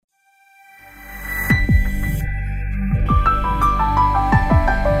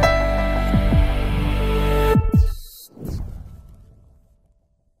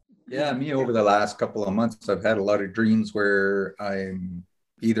me over the last couple of months, I've had a lot of dreams where I'm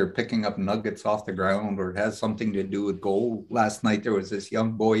either picking up nuggets off the ground or it has something to do with gold. Last night, there was this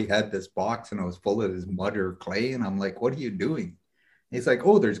young boy, he had this box and it was full of this mud or clay. And I'm like, what are you doing? He's like,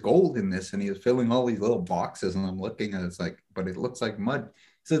 oh, there's gold in this. And he was filling all these little boxes. And I'm looking and it's like, but it looks like mud.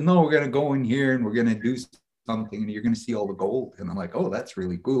 He says, no, we're going to go in here and we're going to do something and you're going to see all the gold. And I'm like, oh, that's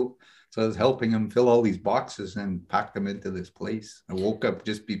really cool. So I was helping him fill all these boxes and pack them into this place. I woke up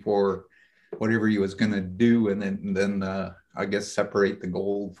just before whatever he was going to do. And then I guess separate the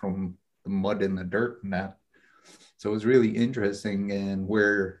gold from the mud and the dirt and that. So it was really interesting. And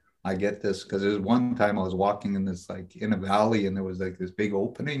where I get this, because there was one time I was walking in this, like in a valley and there was like this big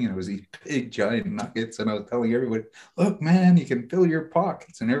opening and it was these big giant nuggets. And I was telling everybody, look, man, you can fill your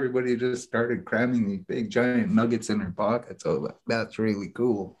pockets. And everybody just started cramming these big giant nuggets in their pockets. So that's really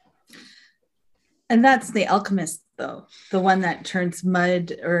cool. And that's the alchemist, though, the one that turns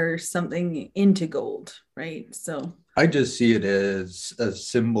mud or something into gold, right? So I just see it as a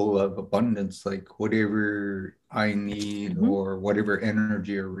symbol of abundance, like whatever I need or whatever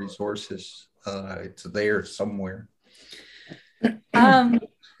energy or resources, it's there somewhere.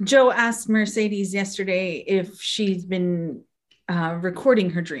 Joe asked Mercedes yesterday if she's been recording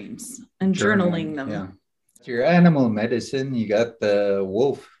her dreams and journaling them. Yeah. Your animal medicine, you got the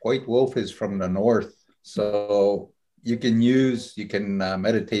wolf. White wolf is from the north. So you can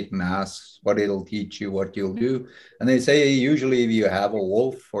meditate and ask what it'll teach you, what you'll do. And they say usually if you have a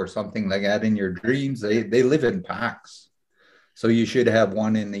wolf or something like that in your dreams, they live in packs. So you should have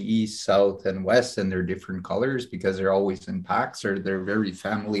one in the east, south, and west, and they're different colors because they're always in packs or they're very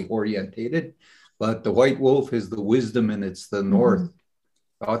family orientated. But the white wolf is the wisdom and it's the north.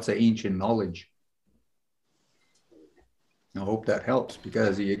 Lots of ancient knowledge. I hope that helps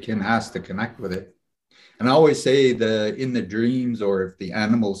because you can ask to connect with it. And I always say in the dreams or if the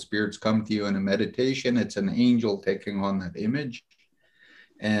animal spirits come to you in a meditation, it's an angel taking on that image.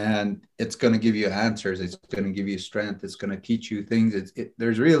 And it's going to give you answers. It's going to give you strength. It's going to teach you things.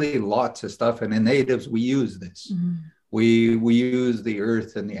 There's really lots of stuff. And in natives, we use this. We use the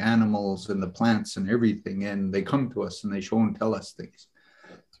earth and the animals and the plants and everything. And they come to us and they show and tell us things.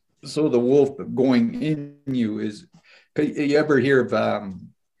 So the wolf going in you is... You ever hear of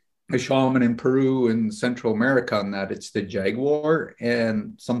a shaman in Peru and Central America on that? It's the jaguar.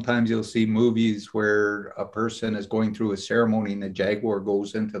 And sometimes you'll see movies where a person is going through a ceremony and the jaguar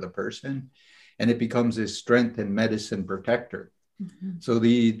goes into the person and it becomes his strength and medicine protector. So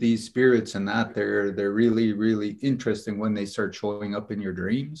these spirits and that, they're really, really interesting when they start showing up in your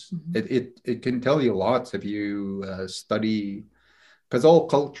dreams. It can tell you lots if you study. Because all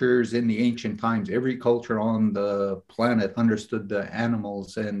cultures in the ancient times, every culture on the planet understood the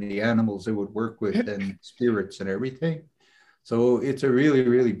animals and the animals they would work with and spirits and everything. So it's a really,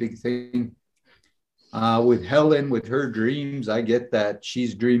 really big thing. With Helen, with her dreams, I get that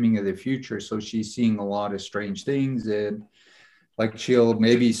she's dreaming of the future. So she's seeing a lot of strange things. And like she'll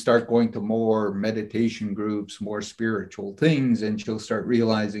maybe start going to more meditation groups, more spiritual things, and she'll start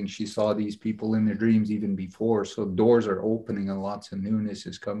realizing she saw these people in their dreams even before. So doors are opening and lots of newness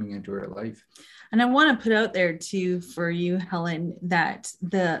is coming into her life. And I want to put out there too for you, Helen, that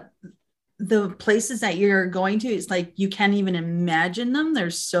the places that you're going to, it's like you can't even imagine them.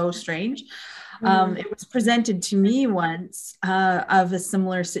 They're so strange. It was presented to me once of a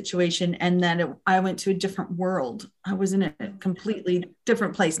similar situation, and that I went to a different world. I was in a completely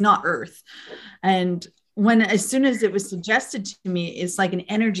different place, not Earth. And as soon as it was suggested to me, it's like an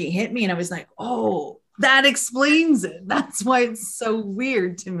energy hit me, and I was like, oh, that explains it. That's why it's so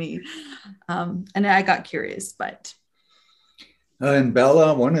weird to me. And I got curious, but. And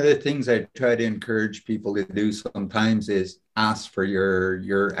Bella, one of the things I try to encourage people to do sometimes is ask for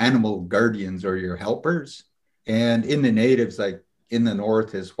your animal guardians or your helpers. And in the natives, like in the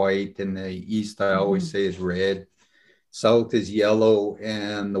north is white, in the east, I always say is red, south is yellow,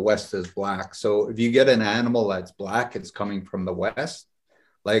 and the west is black. So if you get an animal that's black, it's coming from the west.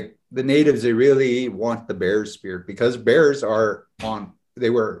 Like the natives, they really want the bear spirit because bears they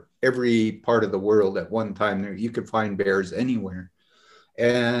were every part of the world at one time. You could find bears anywhere.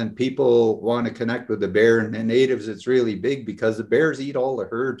 And people want to connect with the bear. And the natives, it's really big because the bears eat all the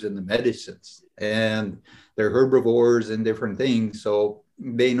herbs and the medicines. And they're herbivores and different things. So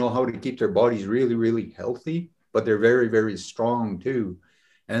they know how to keep their bodies really, really healthy, but they're very, very strong too.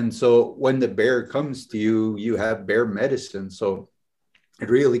 And so when the bear comes to you, you have bear medicine. So it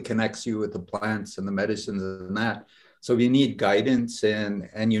really connects you with the plants and the medicines and that. So you need guidance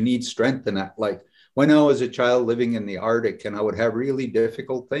and you need strength in that. Like when I was a child living in the Arctic and I would have really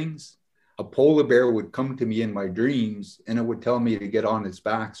difficult things, a polar bear would come to me in my dreams and it would tell me to get on its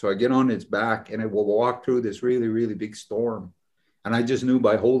back. So I get on its back and it will walk through this really, really big storm. And I just knew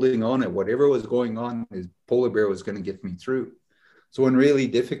by holding on it, whatever was going on, this polar bear was going to get me through. So when really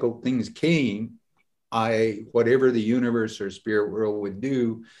difficult things came, whatever the universe or spirit world would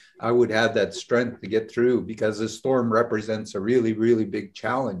do, I would have that strength to get through, because the storm represents a really, really big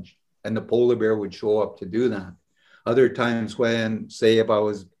challenge. And the polar bear would show up to do that. Other times when, say, if I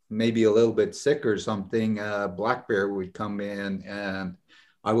was maybe a little bit sick or something, black bear would come in and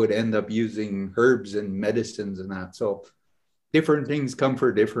I would end up using herbs and medicines and that. So different things come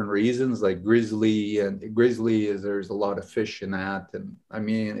for different reasons, like grizzly, and grizzly is, there's a lot of fish in that. And I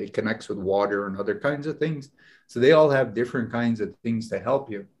mean, it connects with water and other kinds of things. So they all have different kinds of things to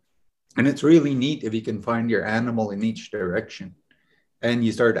help you. And it's really neat if you can find your animal in each direction and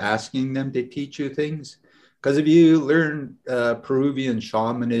you start asking them to teach you things. Because if you learn Peruvian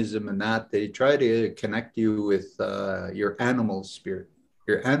shamanism and that, they try to connect you with your animal spirit.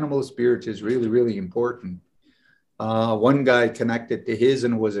 Your animal spirit is really, really important. One guy connected to his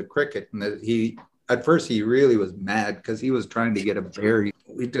and it was a cricket. And at first he really was mad because he was trying to get a bear. He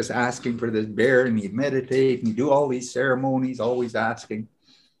was just asking for this bear, and he'd meditate and he'd do all these ceremonies, always asking.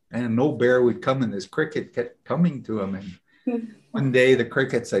 And no bear would come, and this cricket kept coming to him. And one day the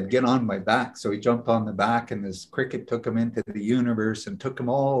cricket said, "Get on my back." So he jumped on the back, and this cricket took him into the universe and took him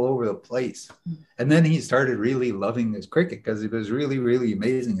all over the place. And then he started really loving this cricket because it was really, really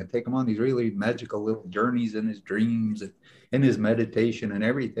amazing. It'd take him on these really magical little journeys in his dreams and in his meditation and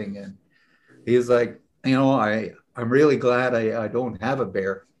everything. And he was like, I'm really glad I don't have a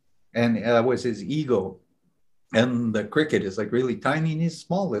bear. And that was his ego. And the cricket is like really tiny, and he's a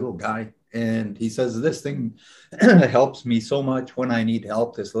small little guy. And he says, this thing helps me so much when I need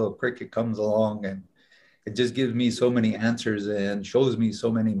help. This little cricket comes along and it just gives me so many answers and shows me so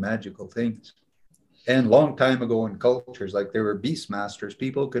many magical things. And long time ago in cultures, like there were beast masters,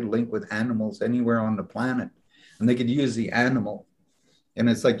 people could link with animals anywhere on the planet, and they could use the animal. And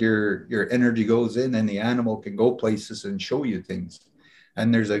it's like your energy goes in and the animal can go places and show you things.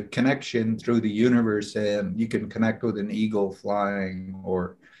 And there's a connection through the universe, and you can connect with an eagle flying,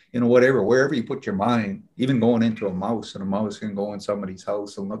 or whatever, wherever you put your mind, even going into a mouse, and a mouse can go in somebody's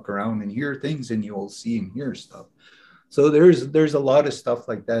house and look around and hear things, and you'll see and hear stuff. So there's a lot of stuff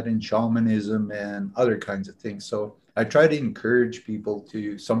like that in shamanism and other kinds of things. So I try to encourage people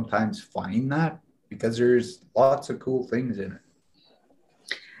to sometimes find that, because there's lots of cool things in it.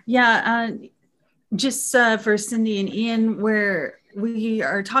 Yeah, just for Cindy and Ian, where we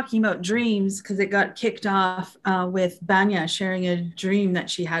are talking about dreams, because it got kicked off with Banya sharing a dream that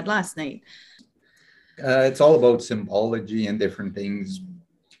she had last night. It's all about symbology and different things.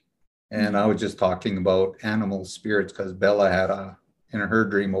 And I was just talking about animal spirits, because Bella had in her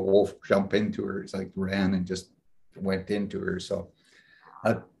dream, a wolf jump into her. It's like ran and just went into her. So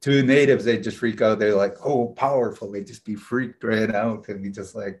to natives, they just freak out. They're like, oh, powerful. They just be freaked right out and be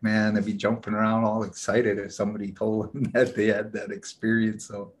just like, man, they'd be jumping around all excited if somebody told them that they had that experience.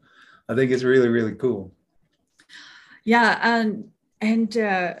 So I think it's really, really cool. Yeah. And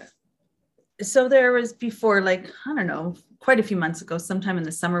so there was before, like, I don't know, quite a few months ago, sometime in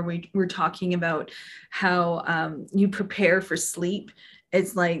the summer, we were talking about how you prepare for sleep.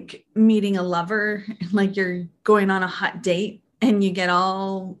 It's like meeting a lover, like you're going on a hot date, and you get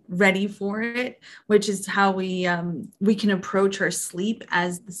all ready for it, which is how we can approach our sleep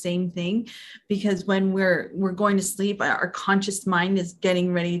as the same thing. Because when we're going to sleep, our conscious mind is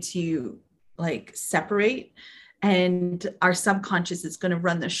getting ready to like separate, and our subconscious is going to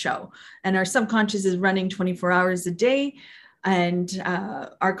run the show. And our subconscious is running 24 hours a day. And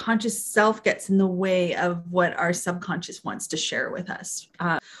our conscious self gets in the way of what our subconscious wants to share with us.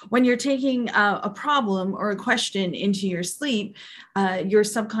 When you're taking a problem or a question into your sleep, your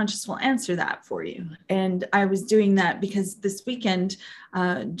subconscious will answer that for you. And I was doing that because this weekend,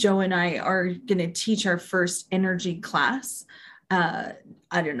 Joe and I are going to teach our first energy class. I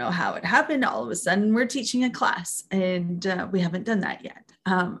don't know how it happened. All of a sudden, we're teaching a class, and we haven't done that yet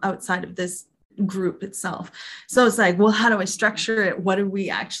outside of this group itself. So it's like, well, how do I structure it? What are we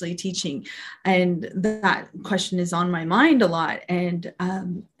actually teaching? And that question is on my mind a lot. And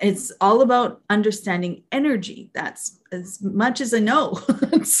it's all about understanding energy. That's as much as I know.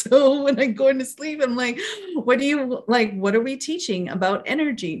 So when I go into sleep, I'm like, what are we teaching about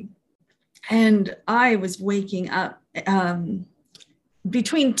energy? And I was waking up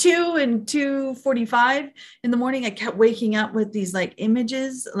between 2 and 2:45 in the morning. I kept waking up with these like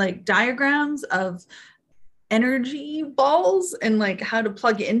images, like diagrams of energy balls and like how to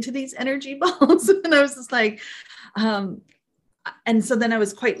plug into these energy balls. And I was just like, and so then I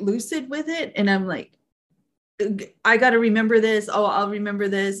was quite lucid with it, and I'm like, I got to remember this. Oh, I'll remember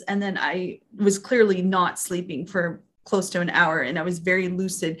this. And then I was clearly not sleeping for close to an hour, and I was very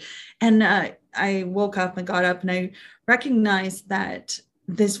lucid. And I woke up and got up, and I recognized that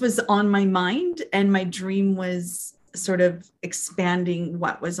this was on my mind, and my dream was sort of expanding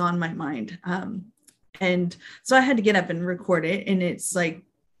what was on my mind. And so I had to get up and record it. And it's like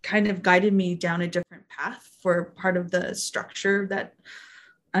kind of guided me down a different path for part of the structure that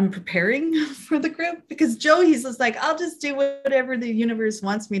I'm preparing for the group, because Joe, he's just like, I'll just do whatever the universe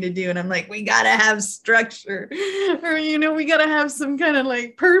wants me to do. And I'm like, we got to have structure, or, we got to have some kind of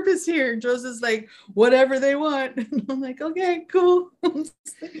like purpose here. Joe's just like, whatever they want. And I'm like, okay, cool.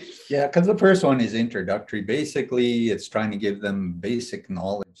 Yeah, because the first one is introductory. Basically, it's trying to give them basic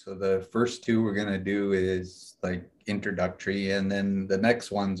knowledge. So the first two we're going to do is like introductory. And then the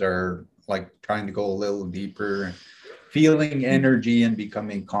next ones are like trying to go a little deeper, feeling energy and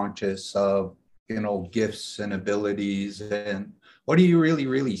becoming conscious of, gifts and abilities, and what are you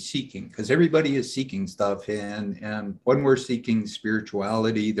really seeking? Because everybody is seeking stuff, and when we're seeking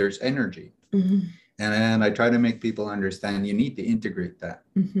spirituality, there's energy. Mm-hmm. And I try to make people understand you need to integrate that.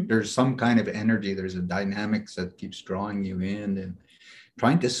 Mm-hmm. There's some kind of energy, there's a dynamics that keeps drawing you in, and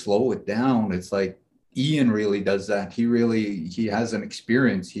trying to slow it down. It's like Ian really does that. He has an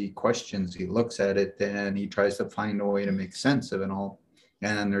experience. He questions, he looks at it, and he tries to find a way to make sense of it all.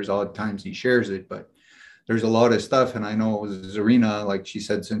 And there's odd times he shares it, but there's a lot of stuff. And I know Zarina, like she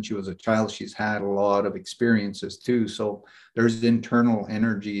said, since she was a child, she's had a lot of experiences too. So there's internal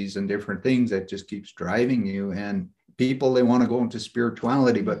energies and different things that just keeps driving you. And people, they want to go into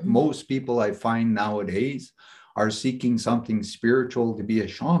spirituality, but most people I find nowadays are seeking something spiritual to be a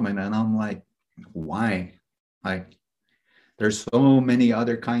shaman. And I'm like, why? Like, there's so many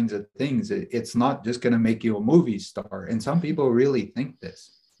other kinds of things. It's not just going to make you a movie star. And some people really think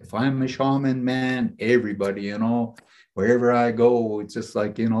this. If I'm a shaman, man, everybody, wherever I go, it's just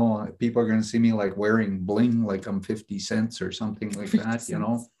like, people are going to see me like wearing bling, like I'm 50 cents or something like that,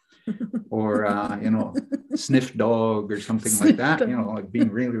 or, sniff dog or something like that, like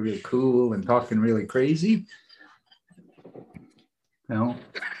being really cool and talking really crazy,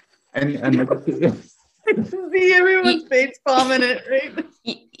 And see everyone's face palming it, right?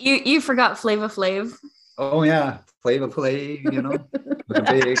 You forgot Flava Flav. Oh yeah, Flava Flav, with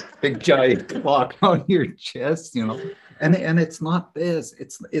a big giant clock on your chest, And it's not this.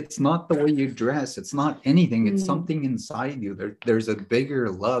 It's not the way you dress. It's not anything. It's something inside you. There's a bigger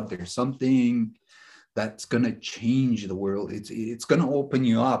love. There's something that's gonna change the world. It's gonna open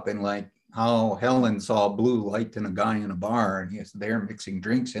you up, and like how Helen saw blue light in a guy in a bar, and he's there mixing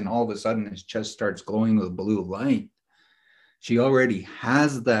drinks, and all of a sudden his chest starts glowing with blue light. She already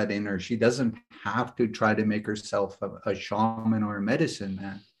has that in her. She doesn't have to try to make herself a shaman or a medicine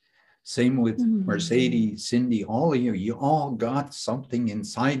man. Same with Mercedes, Cindy, all of you. You all got something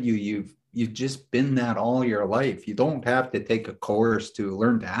inside you. You've just been that all your life. You don't have to take a course to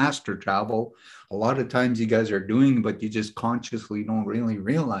learn to astral travel. A lot of times you guys are doing, but you just consciously don't really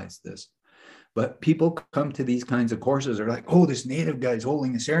realize this. But people come to these kinds of courses, they're like, oh, this native guy's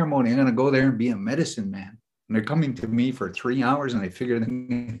holding a ceremony. I'm going to go there and be a medicine man. And they're coming to me for 3 hours and they figure they're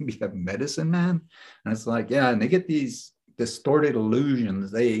going to be a medicine man. And it's like, yeah, and they get these distorted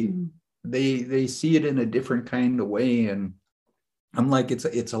illusions. They see it in a different kind of way. And I'm like, it's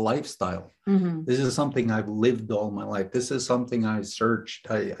a lifestyle. Mm-hmm. This is something I've lived all my life. This is something I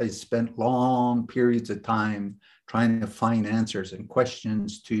searched. I spent long periods of time trying to find answers and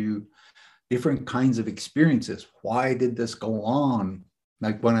questions to different kinds of experiences. Why did this go on?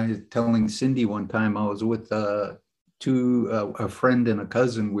 Like when I was telling Cindy one time, I was with a friend and a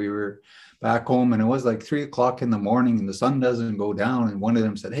cousin. We were back home and it was like 3 o'clock in the morning and the sun doesn't go down. And one of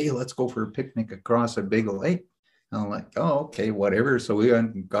them said, hey, let's go for a picnic across a big lake. And I'm like, oh, okay, whatever. So we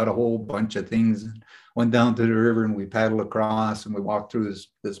got a whole bunch of things, went down to the river and we paddled across and we walked through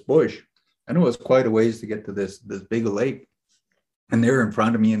this bush. And it was quite a ways to get to this big lake. And they're in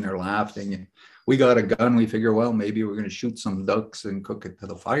front of me and they're laughing. And we got a gun. We figure, well, maybe we're going to shoot some ducks and cook it to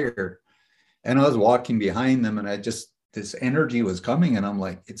the fire. And I was walking behind them and this energy was coming and I'm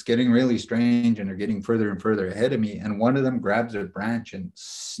like, it's getting really strange. And they're getting further and further ahead of me. And one of them grabs a branch and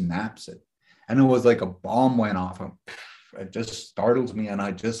snaps it. And it was like a bomb went off. It just startles me. And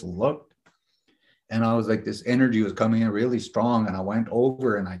I just looked and I was like, this energy was coming in really strong. And I went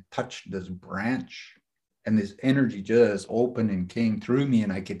over and I touched this branch and this energy just opened and came through me.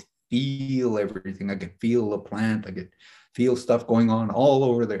 And I could feel everything. I could feel the plant. I could feel stuff going on all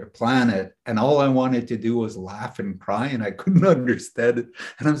over their planet. And all I wanted to do was laugh and cry. And I couldn't understand it.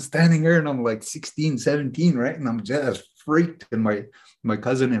 And I'm standing there and I'm like 16, 17, right? And I'm just freaked, and my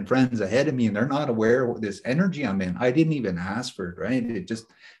cousin and friends ahead of me, and they're not aware of this energy I'm in. I didn't even ask for it, right? It just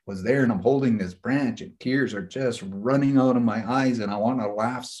was there, and I'm holding this branch, and tears are just running out of my eyes, and I want to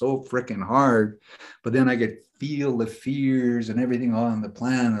laugh so freaking hard, but then I get feel the fears and everything on the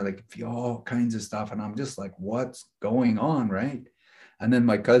planet. I can feel all kinds of stuff, and I'm just like, what's going on, right? And then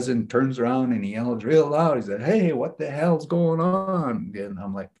my cousin turns around and he yells real loud. He said, "Hey, what the hell's going on?" And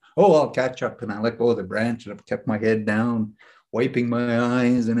I'm like, "Oh, I'll catch up." And I let go of the branch, and I've kept my head down, wiping my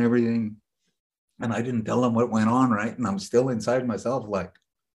eyes and everything. And I didn't tell him what went on, right? And I'm still inside myself like,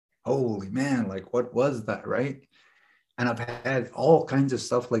 holy man, like what was that, right? And I've had all kinds of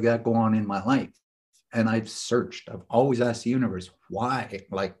stuff like that go on in my life. And I've searched. I've always asked the universe, why?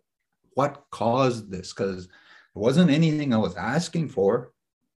 Like, what caused this? Because it wasn't anything I was asking for,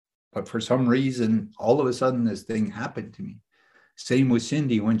 but for some reason, all of a sudden, this thing happened to me. Same with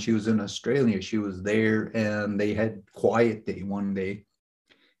Cindy when she was in Australia. She was there and they had quiet day one day.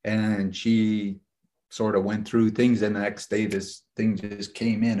 And she sort of went through things. And the next day, this thing just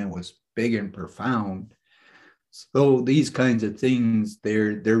came in and was big and profound. So these kinds of things,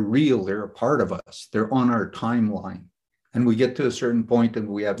 they're real. They're a part of us. They're on our timeline. And we get to a certain point and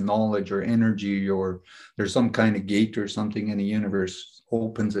we have knowledge or energy, or there's some kind of gate or something in the universe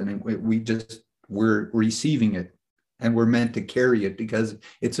opens, and we're receiving it, and we're meant to carry it because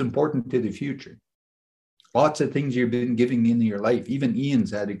it's important to the future. Lots of things you've been giving in your life. Even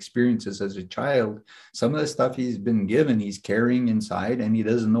Ian's had experiences as a child. Some of the stuff he's been given, he's carrying inside and he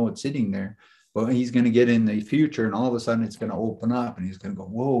doesn't know it's sitting there. But he's going to get in the future, and all of a sudden it's going to open up and he's going to go,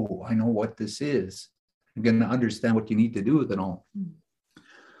 whoa, I know what this is. You're going to understand what you need to do with it all.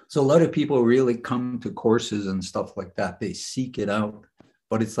 So a lot of people really come to courses and stuff like that. They seek it out,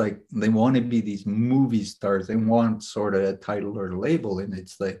 but it's like they want to be these movie stars. They want sort of a title or a label. And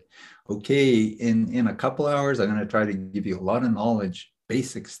it's like, okay, in a couple hours, I'm going to try to give you a lot of knowledge,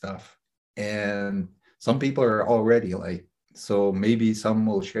 basic stuff. And some people are already like, so maybe some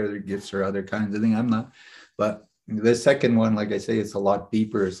will share their gifts or other kinds of things. I'm not, but the second one, like I say, it's a lot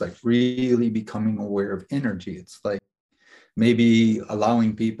deeper. It's like really becoming aware of energy. It's like maybe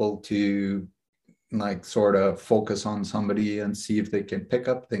allowing people to like sort of focus on somebody and see if they can pick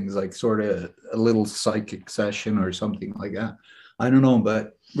up things, like sort of a little psychic session or something like that. I don't know,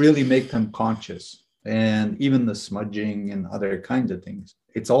 but really make them conscious. And even the smudging and other kinds of things,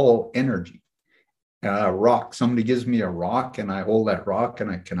 it's all energy. Rock, somebody gives me a rock and I hold that rock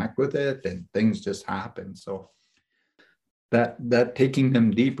and I connect with it and things just happen. So that taking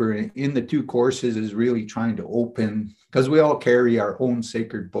them deeper in the two courses is really trying to open, because we all carry our own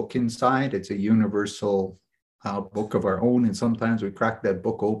sacred book inside. It's a universal book of our own. And sometimes we crack that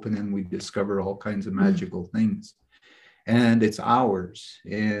book open and we discover all kinds of magical things. And it's ours.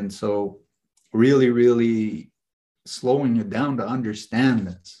 And so really, really slowing it down to understand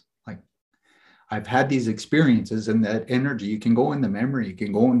this. Like I've had these experiences, and that energy, you can go in the memory, you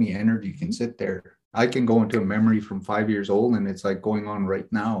can go in the energy, you can sit there. I can go into a memory from 5 years old and it's like going on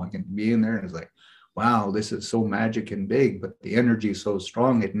right now. I can be in there and it's like, wow, this is so magic and big, but the energy is so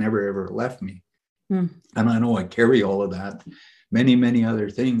strong, it never ever left me. And I know I carry all of that, many, many other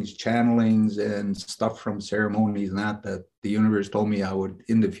things, channelings and stuff from ceremonies and that the universe told me I would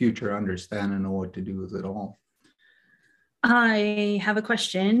in the future understand and know what to do with it all. I have a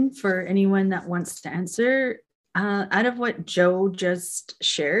question for anyone that wants to answer. Out of what Joe just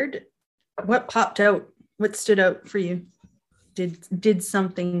shared, what popped out? What stood out for you? Did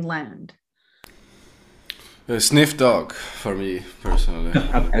something land? A sniff dog for me personally.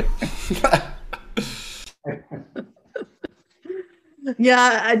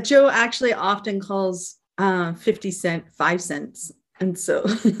 Yeah, Joe actually often calls 50 cent 5 cents. And so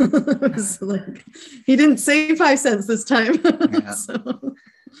it was like, he didn't say 5 cents this time. Yeah.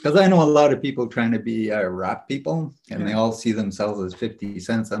 Because I know a lot of people trying to be rap people, and they all see themselves as 50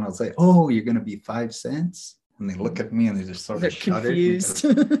 cents. And I'll say, oh, you're going to be 5 cents? And they look at me and they just sort of shudder. Confused.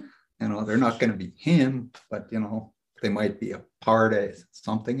 They're not going to be him, but, they might be a part of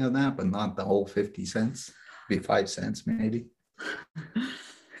something of that, but not the whole 50 cents. Be 5 cents maybe.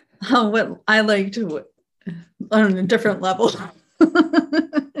 Oh, what I liked on a different level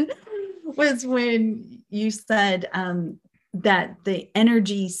was when you said that the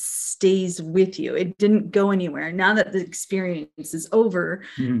energy stays with you. It didn't go anywhere. Now that the experience is over,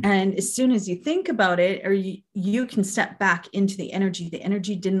 and as soon as you think about it, or you can step back into the energy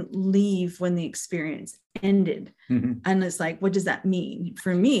didn't leave when the experience ended. And it's like, what does that mean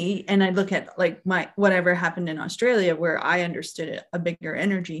for me? And I look at like whatever happened in Australia, where I understood it, a bigger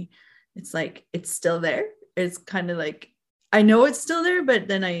energy. It's like, it's still there. It's kind of like, I know it's still there, but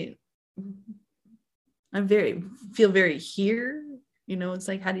then I feel very here. It's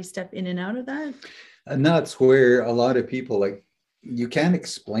like, how do you step in and out of that? And that's where a lot of people, like, you can't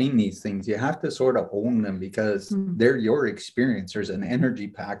explain these things. You have to sort of own them because they're your experience. There's an energy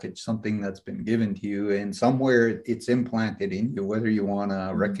package, something that's been given to you, and somewhere it's implanted in you, whether you want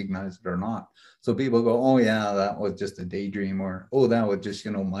to recognize it or not. So people go, oh yeah, that was just a daydream, or oh, that was just,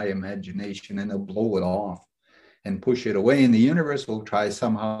 my imagination, and they'll blow it off and push it away. And the universe will try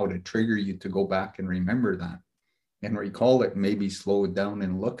somehow to trigger you to go back and remember that and recall it, maybe slow it down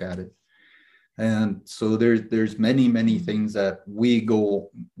and look at it. And so there's many things that we go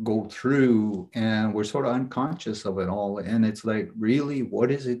through, and we're sort of unconscious of it all. And it's like, really,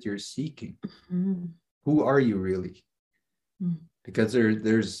 what is it you're seeking? Who are you really? Because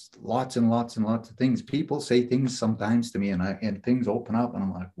there's lots and lots and lots of things. People say things sometimes to me, and things open up, and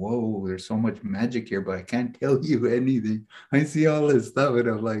I'm like, whoa, there's so much magic here, but I can't tell you anything. I see all this stuff, and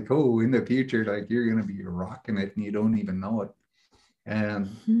I'm like, oh, in the future, like, you're gonna be rocking it, and you don't even know it. And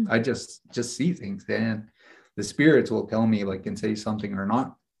I just see things, and the spirits will tell me, like, and say something or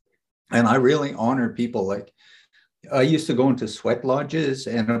not. And I really honor people. Like, I used to go into sweat lodges,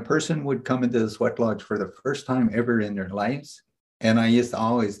 and a person would come into the sweat lodge for the first time ever in their lives. And I used to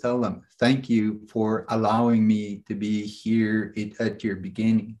always tell them, thank you for allowing me to be here at your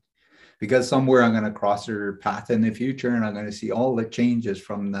beginning, because somewhere I'm going to cross their path in the future, and I'm going to see all the changes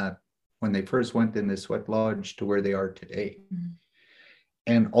from that when they first went in the sweat lodge to where they are today.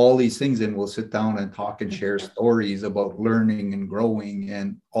 And all these things, and we'll sit down and talk and share stories about learning and growing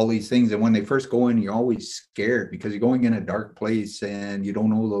and all these things. And when they first go in, you're always scared because you're going in a dark place and you don't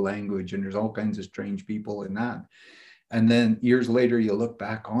know the language, and there's all kinds of strange people in that. And then years later, you look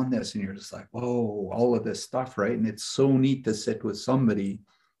back on this and you're just like, whoa, all of this stuff, right? And it's so neat to sit with somebody.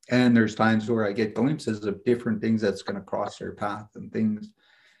 And there's times where I get glimpses of different things that's going to cross their path and things.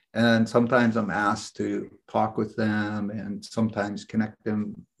 And sometimes I'm asked to talk with them, and sometimes connect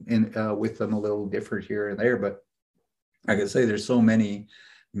them with them a little different here and there. But like I say, there's so many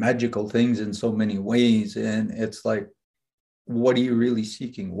magical things in so many ways. And it's like, what are you really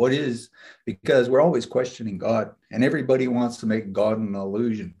seeking? What is, because we're always questioning God, and everybody wants to make God an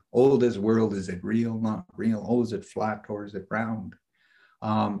illusion. Oh, this world, is it real, not real? Oh, is it flat or is it round?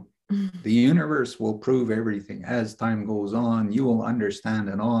 The universe will prove everything as time goes on. You will understand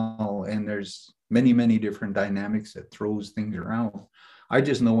it all. And there's many different dynamics that throws things around. I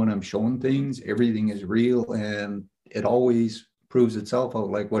just know when I'm showing things, everything is real, and it always proves itself out.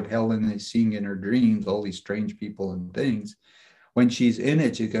 Like what Helen is seeing in her dreams, all these strange people and things. When she's in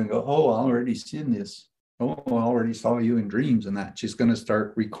it, she's going to go, oh, I already seen this. Oh, I already saw you in dreams and that. She's going to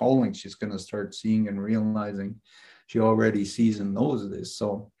start recalling. She's going to start seeing and realizing she already sees and knows this.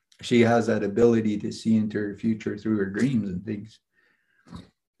 So she has that ability to see into her future through her dreams and things.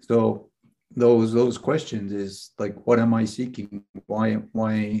 So those questions is like, what am I seeking? Why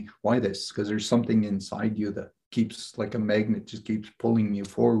this? Because there's something inside you that keeps, like a magnet, just keeps pulling you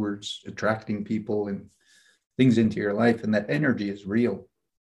forwards, attracting people and things into your life, and that energy is real.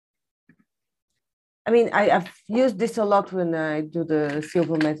 I mean, I've used this a lot when I do the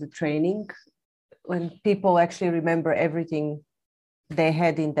Silva Method training, when people actually remember everything they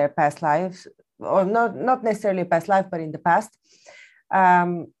had in their past lives, or not necessarily past life, but in the past.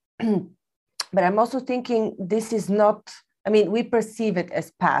 But I'm also thinking this is not, I mean, we perceive it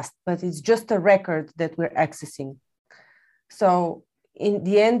as past, but it's just a record that we're accessing. So in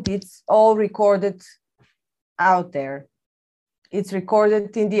the end, it's all recorded out there. It's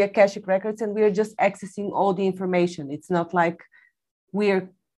recorded in the Akashic records, and we're just accessing all the information. It's not like we're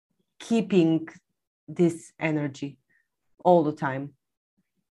keeping this energy all the time.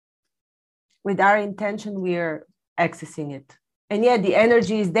 With our intention, we're accessing it. And yeah, the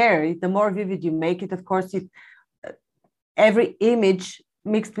energy is there. The more vivid you make it, of course, every image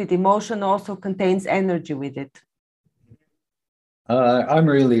mixed with emotion also contains energy with it. I'm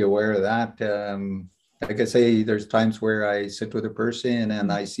really aware of that. Like I say, there's times where I sit with a person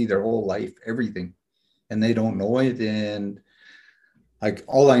and I see their whole life, everything, and they don't know it. And like,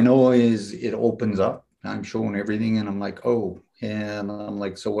 all I know is it opens up. I'm showing everything, and I'm like, oh, and I'm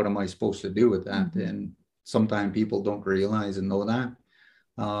like, so what am I supposed to do with that? Mm-hmm. And sometimes people don't realize and know that.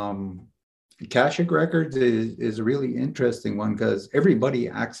 Akashic Records is a really interesting one, because everybody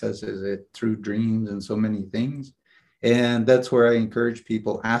accesses it through dreams and so many things. And that's where I encourage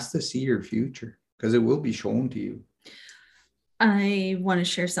people, ask to see your future, because it will be shown to you. I want to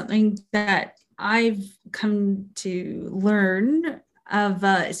share something that I've come to learn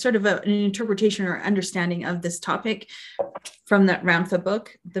of sort of an interpretation or understanding of this topic from that Ramtha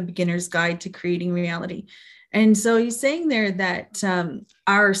book, The Beginner's Guide to Creating Reality. And so he's saying there that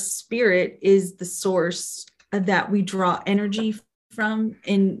our spirit is the source that we draw energy from,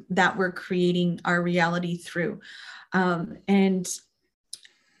 and that we're creating our reality through. And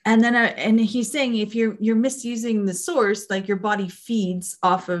he's saying if you're misusing the source, like your body feeds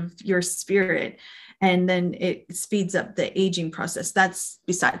off of your spirit, and then it speeds up the aging process. That's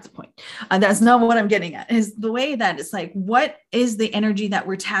besides the point. That's not what I'm getting at. Is the way that it's like, what is the energy that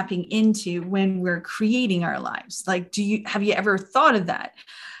we're tapping into when we're creating our lives? Like, have you ever thought of that?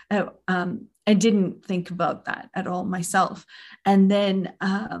 I didn't think about that at all myself. And then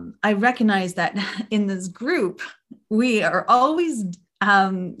I recognize that in this group, we are always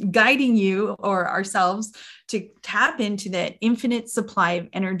guiding you or ourselves to tap into that infinite supply of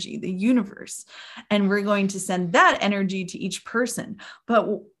energy, the universe. And we're going to send that energy to each person. But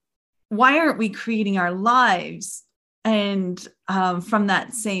why aren't we creating our lives and from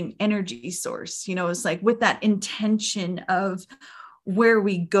that same energy source? You know, it's like with that intention of where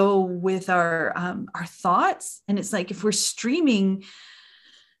we go with our thoughts. And it's like, if we're streaming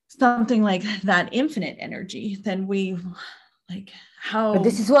something like that infinite energy, then we like how. But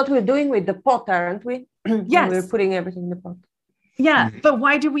this is what we're doing with the pot, aren't we? Yes. We're putting everything in the pot. Yeah. But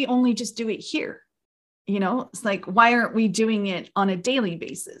why do we only just do it here? You know, it's like, why aren't we doing it on a daily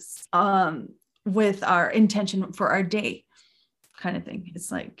basis with our intention for our day kind of thing?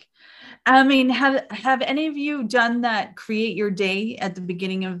 It's like, I mean, have any of you done that, create your day at the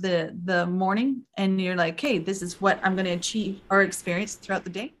beginning of the morning, and you're like, hey, this is what I'm going to achieve or experience throughout the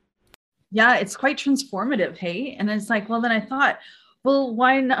day? Yeah, it's quite transformative. Hey. And it's like, well, then I thought, well,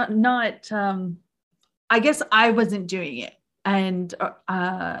 why not I guess I wasn't doing it. And,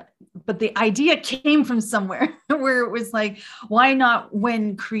 but the idea came from somewhere where it was like, why not,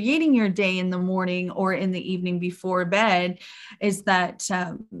 when creating your day in the morning or in the evening before bed, is that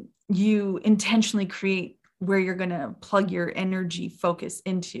you intentionally create where you're going to plug your energy focus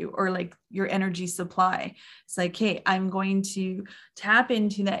into, or like your energy supply. It's like, hey, I'm going to tap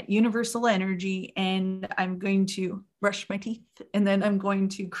into that universal energy, and I'm going to brush my teeth, and then I'm going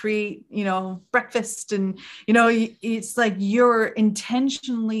to create, you know, breakfast. And, you know, it's like you're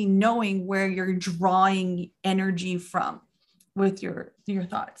intentionally knowing where you're drawing energy from with your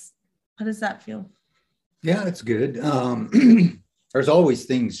thoughts. How does that feel? Yeah, it's good. There's always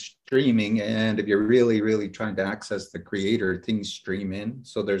things streaming, and if you're really, really trying to access the creator, things stream in.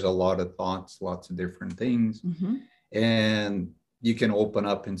 So there's a lot of thoughts, lots of different things. Mm-hmm. And you can open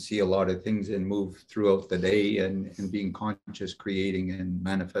up and see a lot of things and move throughout the day and being conscious, creating and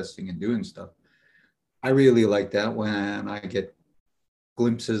manifesting and doing stuff. I really like that when I get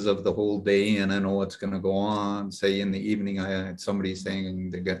glimpses of the whole day and I know what's going to go on. Say in the evening, I had somebody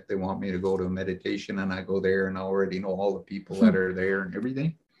saying they want me to go to a meditation, and I go there and I already know all the people that are there and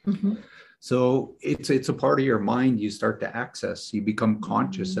everything. Mm-hmm. So it's a part of your mind you start to access. You become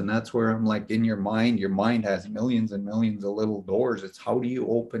conscious, and that's where I'm like, in your mind has millions and millions of little doors. It's how do you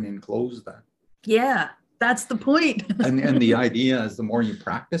open and close that? Yeah, that's the point. and the idea is, the more you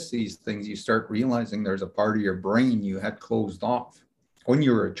practice these things, you start realizing there's a part of your brain you had closed off. When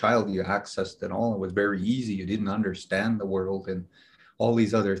you were a child, you accessed it all. It was very easy. You didn't understand the world and all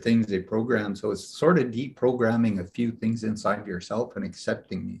these other things they program. So it's sort of deprogramming a few things inside yourself and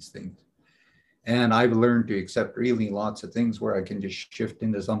accepting these things. And I've learned to accept really lots of things where I can just shift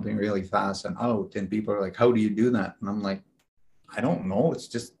into something really fast and out. And people are like, how do you do that? And I'm like, I don't know. It's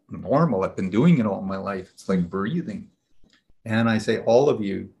just normal. I've been doing it all my life. It's like breathing. And I say, all of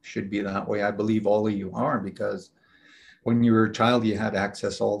you should be that way. I believe all of you are, because when you were a child, you had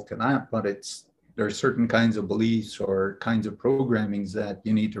access all to that, but there are certain kinds of beliefs or kinds of programmings that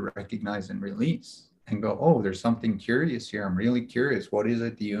you need to recognize and release and go, oh, there's something curious here. I'm really curious. What is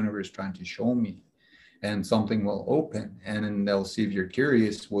it the universe trying to show me? And something will open, and then they'll see if you're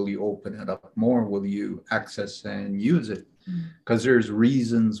curious. Will you open it up more? Will you access and use it? Because there's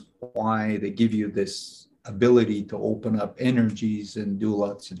reasons why they give you this ability to open up energies and do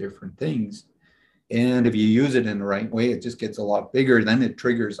lots of different things. And if you use it in the right way, it just gets a lot bigger. Then it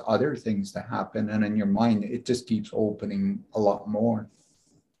triggers other things to happen. And in your mind, it just keeps opening a lot more.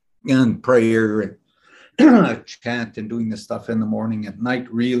 And prayer and chant and doing this stuff in the morning, at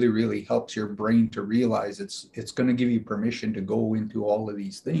night really, really helps your brain to realize it's going to give you permission to go into all of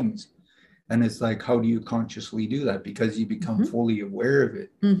these things. And it's like, how do you consciously do that? Because you become fully aware of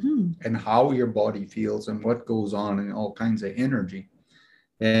it and how your body feels and what goes on and all kinds of energy.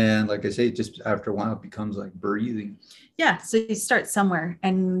 And like I say, just after a while, it becomes like breathing. Yeah. So you start somewhere,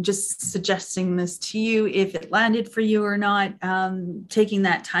 and just suggesting this to you, if it landed for you or not, taking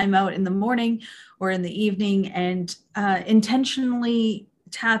that time out in the morning or in the evening, and intentionally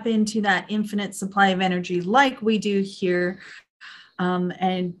tap into that infinite supply of energy like we do here,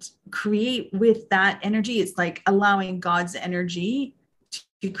 and create with that energy. It's like allowing God's energy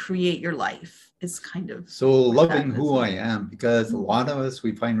to create your life is kind of so loving who I am, because a lot of us,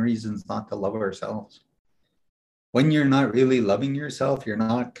 we find reasons not to love ourselves. When you're not really loving yourself, you're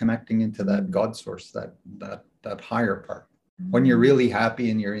not connecting into that God source, that higher part. When you're really happy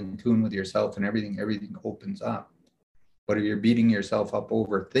and you're in tune with yourself and everything opens up. But if you're beating yourself up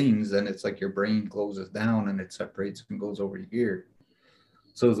over things, then it's like your brain closes down and it separates and goes over here.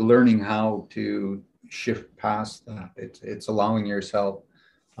 So it's learning how to shift past that. It's allowing yourself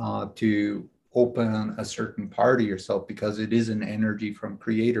to open a certain part of yourself, because it is an energy from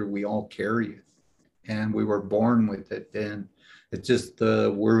Creator. We all carry it, and we were born with it. And it's just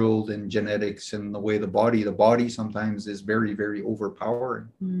the world and genetics and the way the body sometimes is very, very overpowering.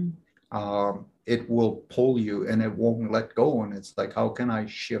 It will pull you and it won't let go. And it's like, how can I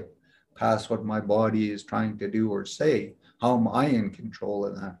shift past what my body is trying to do or say? How am I in control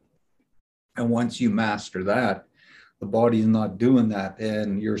of that? And once you master that, the body is not doing that,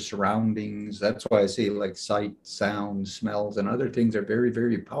 and your surroundings, that's why I say like sight, sound, smells, and other things are very,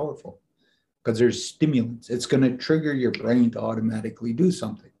 very powerful, because there's stimulants. It's going to trigger your brain to automatically do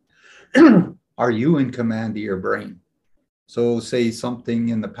something. Are you in command of your brain? So say something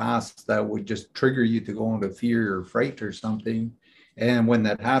in the past that would just trigger you to go into fear or fright or something. And when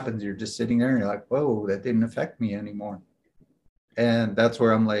that happens, you're just sitting there and you're like, whoa, that didn't affect me anymore. And that's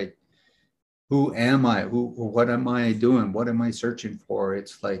where I'm like, who am I? What am I doing? What am I searching for?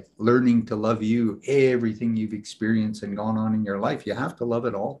 It's like learning to love you, everything you've experienced and gone on in your life. You have to love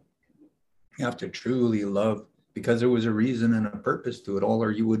it all. You have to truly love, because there was a reason and a purpose to it all,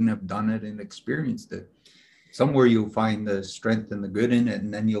 or you wouldn't have done it and experienced it. Somewhere you'll find the strength and the good in it,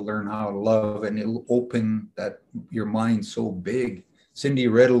 and then you'll learn how to love, and it'll open that your mind so big. Cindy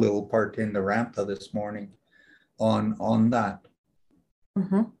read a little part in the Ramtha this morning on that.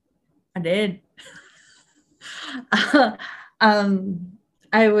 I did.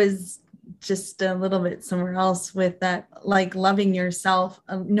 I was just a little bit somewhere else with that, like loving yourself.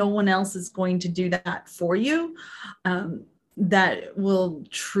 No one else is going to do that for you. That will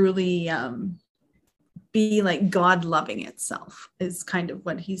truly be like God loving itself is kind of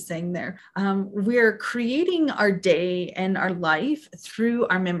what he's saying there. We're creating our day and our life through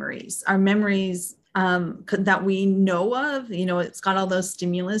our memories that we know of. It's got all those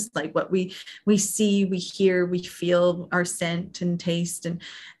stimulus, like what we see, we hear, we feel, our scent and taste,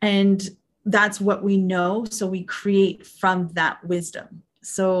 and that's what we know. So we create from that wisdom.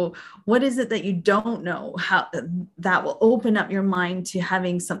 So what is it that you don't know? How that will open up your mind to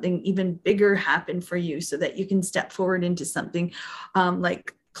having something even bigger happen for you, so that you can step forward into something,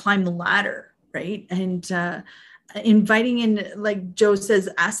 like climb the ladder, right? And inviting in, like Joe says,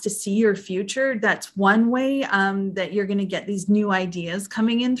 ask to see your future. That's one way that you're going to get these new ideas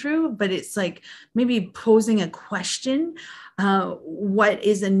coming in through. But it's like maybe posing a question. What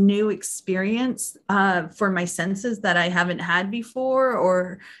is a new experience for my senses that I haven't had before?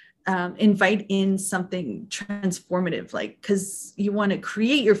 Or invite in something transformative, like, because you want to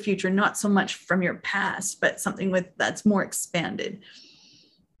create your future, not so much from your past, but something that's more expanded.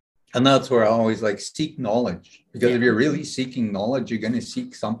 And that's where I always like seek knowledge, because if you're really seeking knowledge, you're going to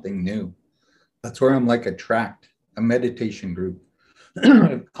seek something new. That's where I'm like a meditation group.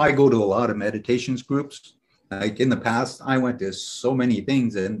 I go to a lot of meditations groups. Like in the past, I went to so many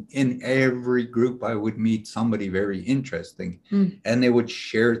things, and in every group I would meet somebody very interesting, and they would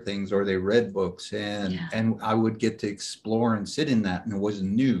share things, or they read books, and I would get to explore and sit in that, and it was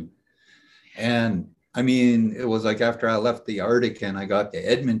new. And I mean, it was like after I left the Arctic and I got to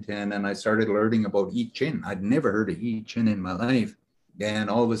Edmonton and I started learning about I Ching. I'd never heard of I Ching in my life. And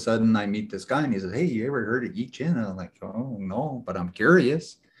all of a sudden I meet this guy and he says, hey, you ever heard of I Ching? And I'm like, oh, no, but I'm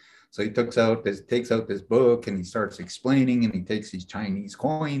curious. So he takes out this book and he starts explaining, and he takes these Chinese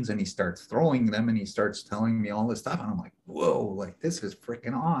coins and he starts throwing them and he starts telling me all this stuff. And I'm like, whoa, like this is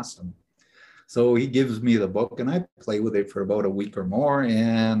freaking awesome. So he gives me the book and I play with it for about a week or more,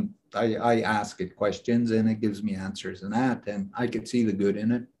 and I ask it questions and it gives me answers and that, and I could see the good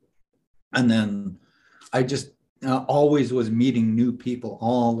in it. And then I just always was meeting new people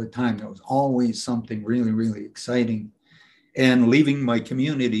all the time. There was always something really, really exciting. And leaving my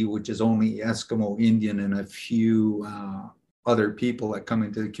community, which is only Eskimo, Indian, and a few other people that come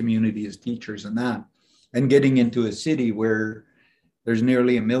into the community as teachers and that, and getting into a city where there's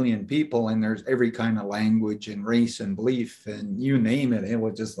nearly 1 million people and there's every kind of language and race and belief and you name it. It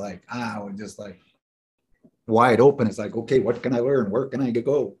was just like, wide open. It's like, okay, what can I learn? Where can I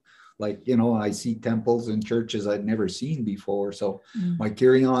go? Like, you know, I see temples and churches I'd never seen before. So Mm. my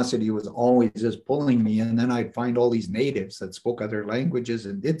curiosity was always just pulling me. And then I'd find all these natives that spoke other languages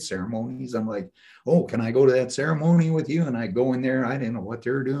and did ceremonies. I'm like, oh, can I go to that ceremony with you? And I go in there. I didn't know what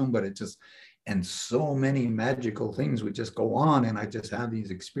they were doing, but it just, and so many magical things would just go on. And I just had these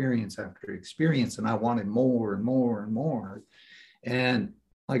experience after experience. And I wanted more and more and more. And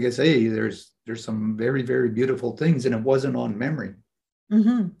like I say, there's some very, very beautiful things. And it wasn't on memory.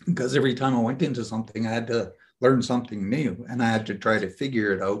 Mm-hmm. Because every time I went into something, I had to learn something new and I had to try to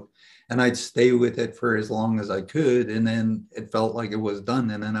figure it out. And I'd stay with it for as long as I could. And then it felt like it was done.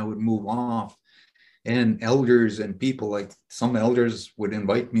 And then I would move off. And elders and people, like some elders would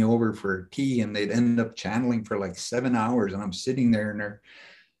invite me over for tea and they'd end up channeling for like 7 hours. And I'm sitting there and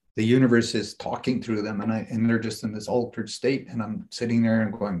the universe is talking through them and they're just in this altered state. And I'm sitting there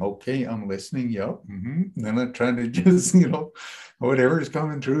and going, okay, I'm listening. Yep. Mm-hmm. And then I'm trying to just, you know, whatever's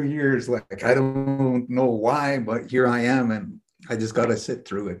coming through here is like, I don't know why, but here I am. And I just got to sit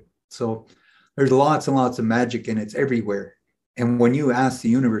through it. So there's lots and lots of magic and it's everywhere. And when you ask the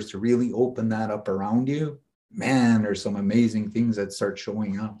universe to really open that up around you, man, there's some amazing things that start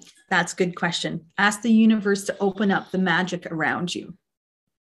showing up. That's a good question. Ask the universe to open up the magic around you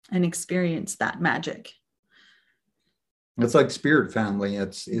and experience that magic. It's like spirit family.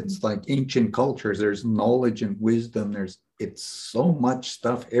 It's like ancient cultures. There's knowledge and wisdom. It's so much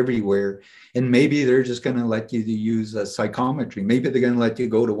stuff everywhere. And maybe they're just going to let you use psychometry. Maybe they're going to let you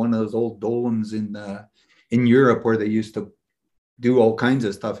go to one of those old domes in Europe where they used to do all kinds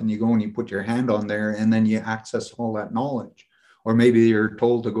of stuff. And you go and you put your hand on there and then you access all that knowledge. Or maybe you're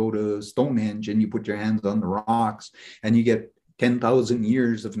told to go to Stonehenge and you put your hands on the rocks and you get 10,000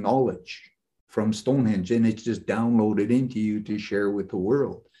 years of knowledge from Stonehenge, and it's just downloaded into you to share with the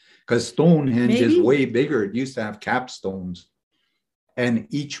world. Because Stonehenge is way bigger. It used to have capstones. And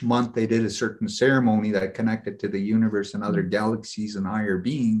each month they did a certain ceremony that connected to the universe and other galaxies and higher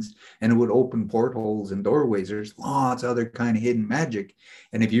beings, and it would open portholes and doorways. There's lots of other kind of hidden magic.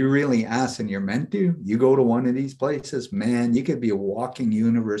 And if you really ask and you're meant to, you go to one of these places, man, you could be a walking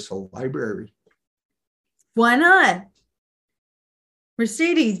universal library. Why not?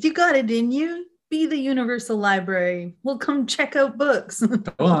 Mercedes, you got it in you. Be the universal library. We'll come check out books.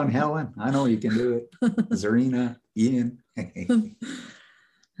 Come on, Helen. I know you can do it. Zarina, Ian.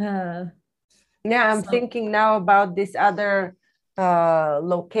 I'm thinking now about this other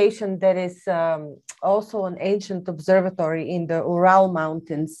location that is also an ancient observatory in the Ural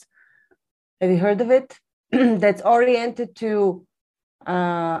Mountains. Have you heard of it? That's oriented to,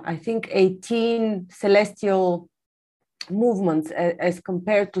 I think, 18 celestial movements as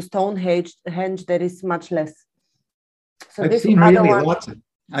compared to Stonehenge, that is much less. So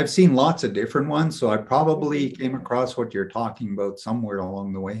I've seen lots of different ones. So I probably came across what you're talking about somewhere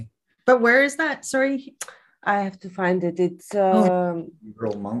along the way. But where is that? Sorry. I have to find it. It's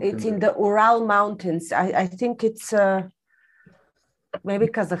it's in the Ural Mountains. I think it's maybe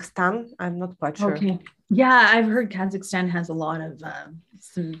Kazakhstan. I'm not quite sure. Okay. Yeah, I've heard Kazakhstan has a lot of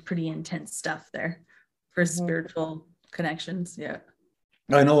some pretty intense stuff there for spiritual connections. Yeah.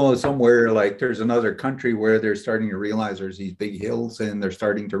 I know somewhere like there's another country where they're starting to realize there's these big hills and they're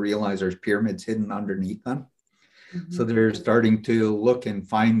starting to realize there's pyramids hidden underneath them. Mm-hmm. So they're starting to look and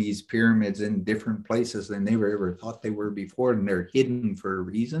find these pyramids in different places than they ever thought they were before, and they're hidden for a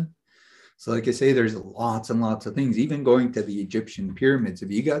reason. So like I say, there's lots and lots of things, even going to the Egyptian pyramids.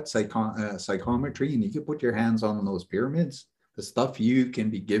 If you got psychometry and you can put your hands on those pyramids, the stuff you can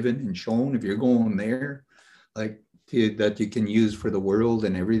be given and shown if you're going there, like that you can use for the world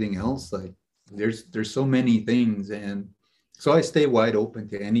and everything else. Like there's so many things. And so I stay wide open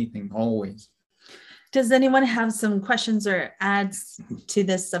to anything always. Does anyone have some questions or adds to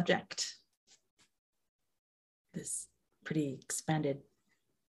this subject? This pretty expanded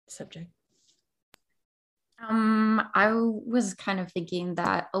subject. I was kind of thinking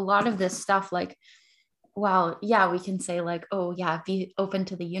that a lot of this stuff, like, well, yeah, we can say like, oh yeah, be open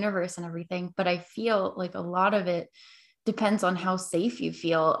to the universe and everything. But I feel like a lot of it depends on how safe you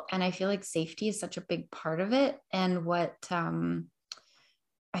feel. And I feel like safety is such a big part of it. And what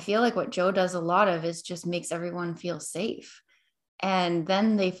I feel like what Joe does a lot of is just makes everyone feel safe. And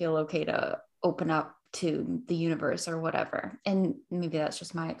then they feel okay to open up to the universe or whatever. And maybe that's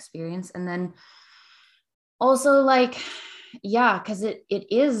just my experience. And then also like, yeah, because it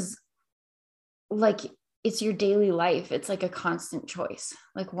is like, it's your daily life. It's like a constant choice.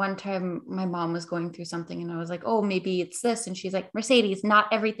 Like one time my mom was going through something and I was like, oh, maybe it's this. And she's like, Mercedes,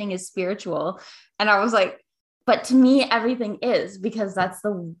 not everything is spiritual. And I was like, but to me, everything is, because that's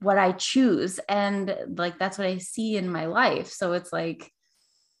what I choose. And like, that's what I see in my life. So it's like,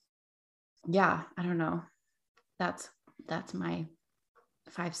 yeah, I don't know. That's my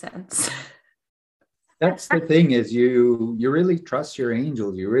 5 cents. That's the thing, is you really trust your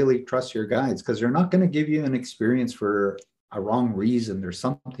angels, you really trust your guides, because they're not going to give you an experience for a wrong reason. There's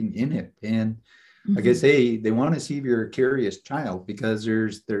something in it. And like I say, they want to see if you're a curious child, because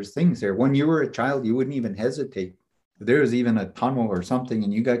there's things there. When you were a child, you wouldn't even hesitate. If there was even a tunnel or something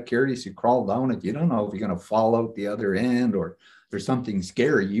and you got curious, you crawled down it, you don't know if you're going to fall out the other end or there's something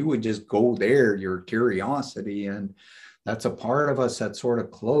scary. You would just go there, your curiosity. And that's a part of us that's sort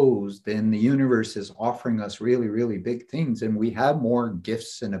of closed, and the universe is offering us really, really big things. And we have more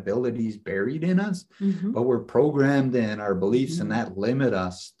gifts and abilities buried in us, but we're programmed in our beliefs and that limit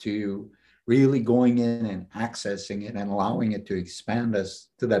us to really going in and accessing it and allowing it to expand us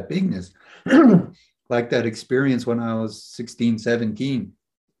to that bigness. Like that experience when I was 16, 17,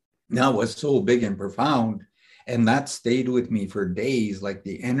 that was so big and profound. And that stayed with me for days. Like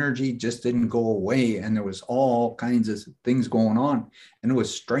the energy just didn't go away. And there was all kinds of things going on. And it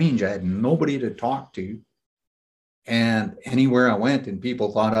was strange. I had nobody to talk to. And anywhere I went, and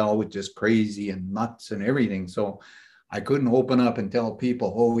people thought I was just crazy and nuts and everything. So I couldn't open up and tell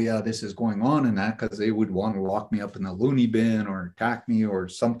people, oh yeah, this is going on and that, because they would want to lock me up in the loony bin or attack me or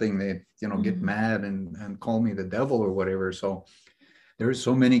something. They'd, get mad and call me the devil or whatever. So there's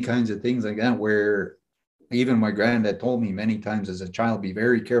so many kinds of things like that, where even my granddad told me many times as a child, be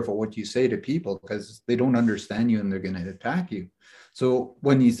very careful what you say to people, because they don't understand you and they're going to attack you. So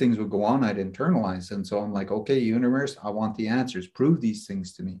when these things would go on, I'd internalize. And so I'm like, okay, universe, I want the answers. Prove these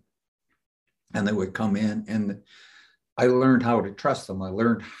things to me. And they would come in, and I learned how to trust them. I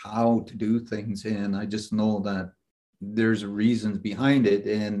learned how to do things. And I just know that there's reasons behind it.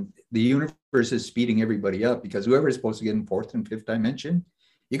 And the universe is speeding everybody up, because whoever is supposed to get in fourth and fifth dimension,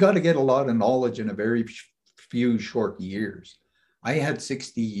 you got to get a lot of knowledge in a very few short years. I had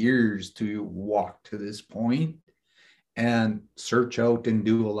 60 years to walk to this point and search out and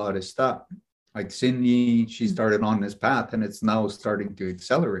do a lot of stuff. Like Cindy, she started on this path and it's now starting to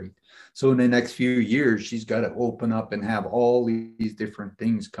accelerate. So in the next few years, she's got to open up and have all these different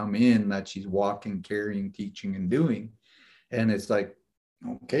things come in that she's walking, carrying, teaching, and doing. And it's like,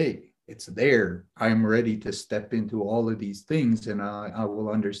 okay, it's there. I'm ready to step into all of these things, and I will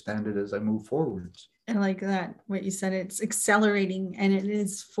understand it as I move forwards. I like that, what you said, it's accelerating, and it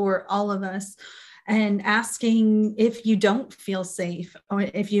is for all of us. And asking if you don't feel safe, or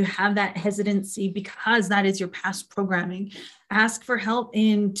if you have that hesitancy because that is your past programming, ask for help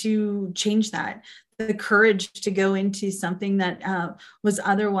in to change that. The courage to go into something that was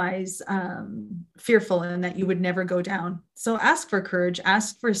otherwise fearful and that you would never go down. So ask for courage,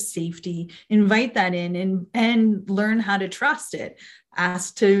 ask for safety, invite that in, and learn how to trust it.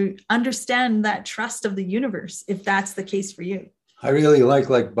 Ask to understand that trust of the universe, if that's the case for you. I really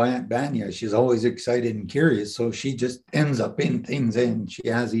like Banya. She's always excited and curious. So she just ends up in things, and she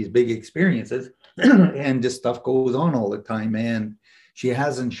has these big experiences and this stuff goes on all the time. And she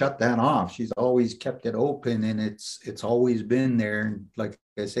hasn't shut that off. She's always kept it open, and it's always been there. And like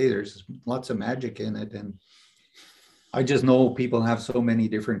I say, there's lots of magic in it. And I just know people have so many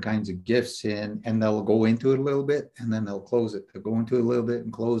different kinds of gifts, and they'll go into it a little bit and then they'll close it. They'll go into it a little bit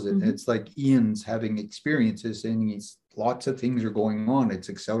and close it. It's like Ian's having experiences, and lots of things are going on. It's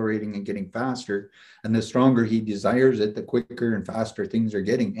accelerating and getting faster. And the stronger he desires it, the quicker and faster things are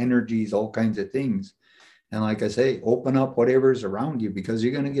getting. Energies, all kinds of things. And like I say, open up whatever's around you, because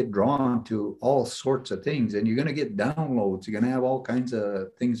you're going to get drawn to all sorts of things, and you're going to get downloads. You're going to have all kinds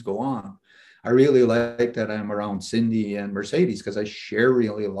of things go on. I really like that I'm around Cindy and Mercedes, because I share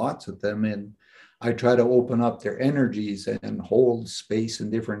really lots with them, and I try to open up their energies and hold space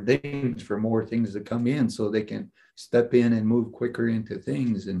and different things for more things to come in, so they can step in and move quicker into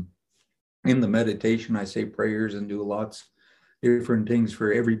things. And in the meditation, I say prayers and do lots different things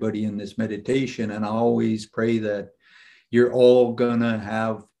for everybody in this meditation. And I always pray that you're all gonna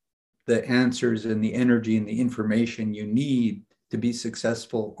have the answers and the energy and the information you need to be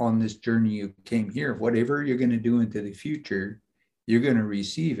successful on this journey you came here. Whatever you're going to do into the future, you're going to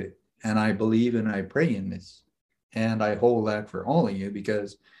receive it. And I believe and I pray in this. And I hold that for all of you,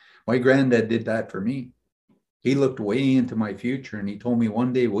 because my granddad did that for me. He looked way into my future, and he told me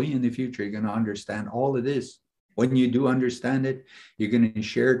one day, way in the future, you're going to understand all of this. When you do understand it, you're going to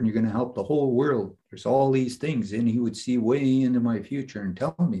share it, and you're going to help the whole world. There's all these things. And he would see way into my future and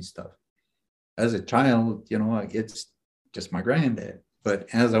tell me stuff. As a child, it's just my granddad. But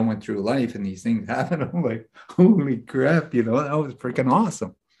as I went through life and these things happened, I'm like, holy crap, that was freaking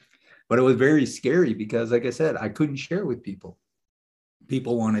awesome. But it was very scary, because like I said, I couldn't share with people.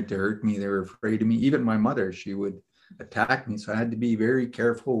 People wanted to hurt me. They were afraid of me. Even my mother, she would attack me. So I had to be very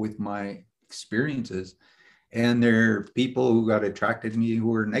careful with my experiences. And there are people who got attracted to me who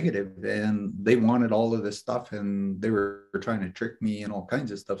were negative, and they wanted all of this stuff, and they were trying to trick me and all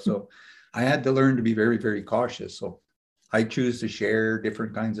kinds of stuff. So I had to learn to be very, very cautious. So I choose to share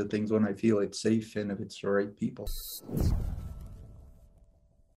different kinds of things when I feel it's safe and if it's the right people.